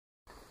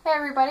Hey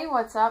everybody,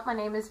 what's up? My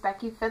name is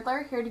Becky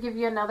Fiddler, here to give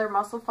you another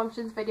muscle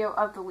functions video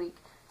of the week.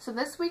 So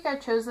this week I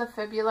chose the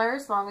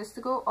Fibularis Longus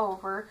to go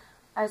over.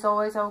 As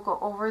always, I will go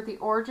over the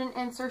origin,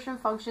 insertion,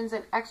 functions,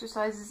 and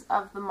exercises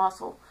of the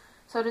muscle.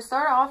 So to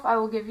start off, I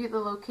will give you the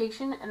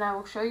location and I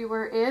will show you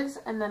where it is,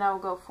 and then I will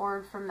go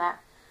forward from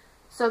that.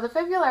 So the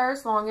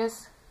Fibularis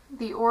Longus,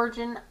 the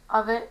origin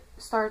of it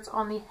starts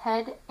on the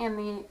head and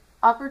the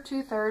upper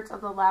 2/3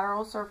 of the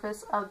lateral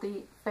surface of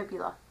the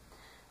fibula,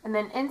 and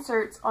then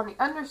inserts on the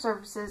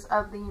undersurfaces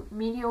of the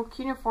medial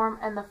cuneiform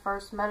and the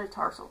first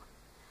metatarsal.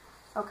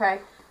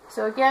 Okay,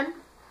 so again,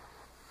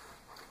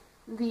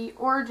 the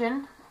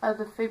origin of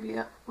the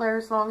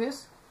Fibularis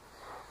Longus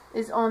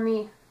is on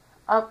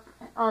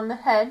the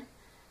head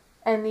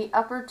and the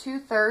upper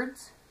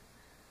 2/3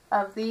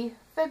 of the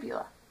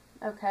fibula,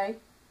 okay,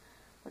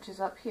 which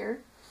is up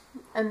here,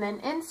 and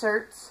then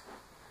inserts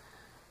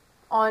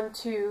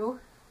onto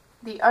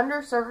the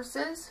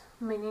undersurfaces,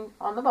 meaning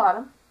on the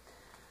bottom,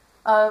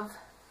 of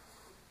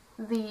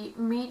the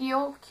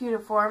medial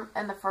cuneiform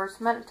and the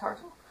first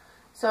metatarsal.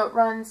 So it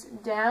runs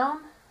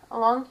down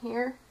along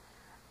here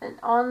and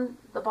on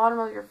the bottom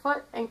of your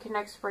foot and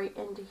connects right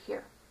into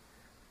here.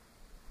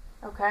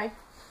 Okay?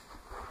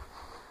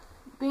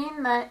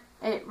 Being that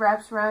it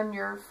wraps around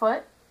your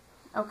foot,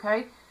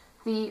 okay,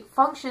 the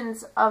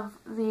functions of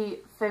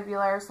the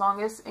Fibularis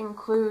Longus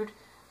include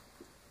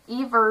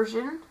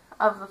eversion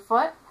of the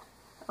foot,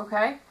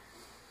 okay,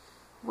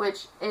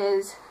 which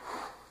is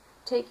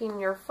taking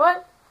your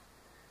foot,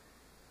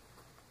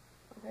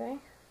 okay,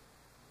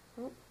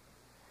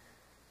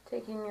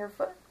 taking your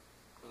foot,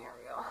 there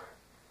we go,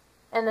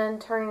 and then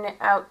turning it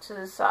out to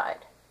the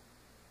side,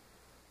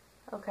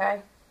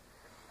 okay.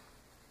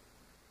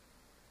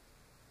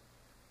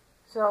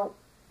 So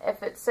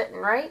if it's sitting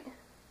right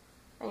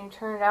and you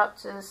turn it out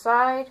to the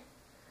side,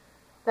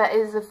 that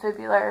is the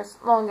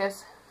Fibularis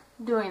Longus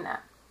doing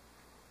that.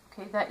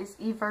 Okay, that is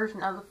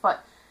eversion of the foot.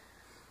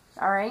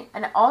 Alright,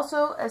 and it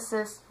also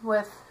assists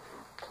with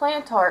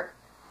plantar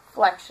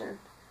flexion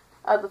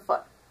of the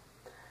foot.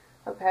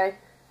 Okay,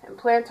 and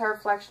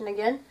plantar flexion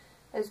again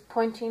is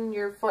pointing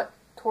your foot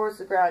towards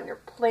the ground. You're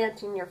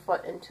planting your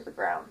foot into the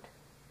ground.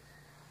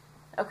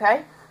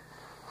 Okay?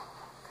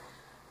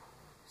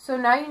 So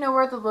now you know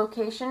where the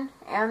location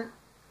and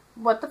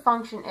what the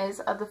function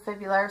is of the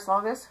Fibularis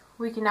Longus.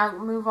 We can now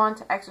move on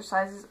to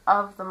exercises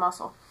of the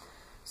muscle.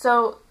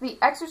 So the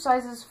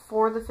exercises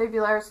for the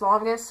Fibularis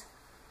Longus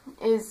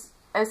is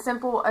as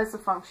simple as the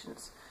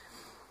functions.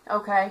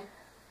 Okay?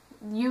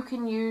 You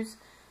can use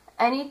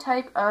any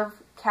type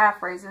of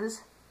calf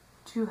raises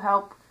to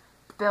help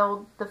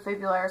build the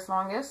Fibularis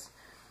Longus,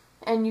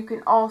 and you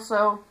can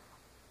also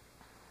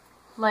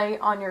lay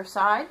on your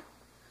side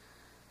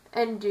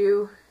and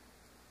do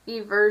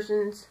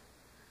eversions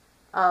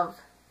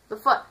of the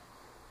foot.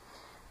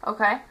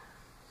 Okay?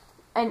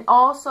 And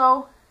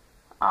also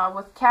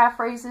with calf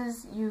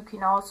raises, you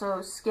can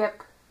also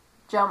skip,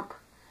 jump,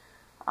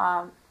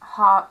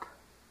 hop,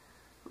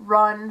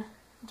 run,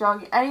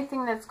 jog,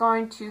 anything that's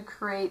going to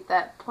create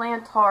that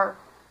plantar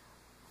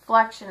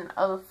flexion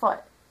of the foot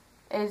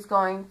is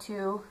going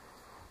to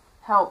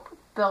help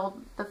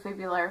build the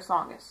Fibularis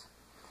Longus.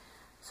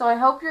 So I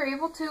hope you're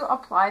able to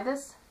apply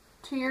this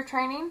to your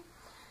training,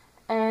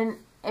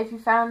 and if you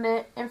found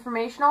it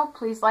informational,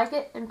 please like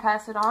it and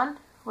pass it on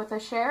with a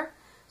share.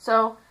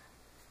 So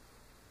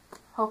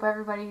hope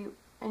everybody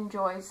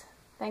enjoys.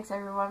 Thanks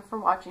everyone for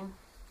watching.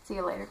 See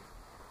you later.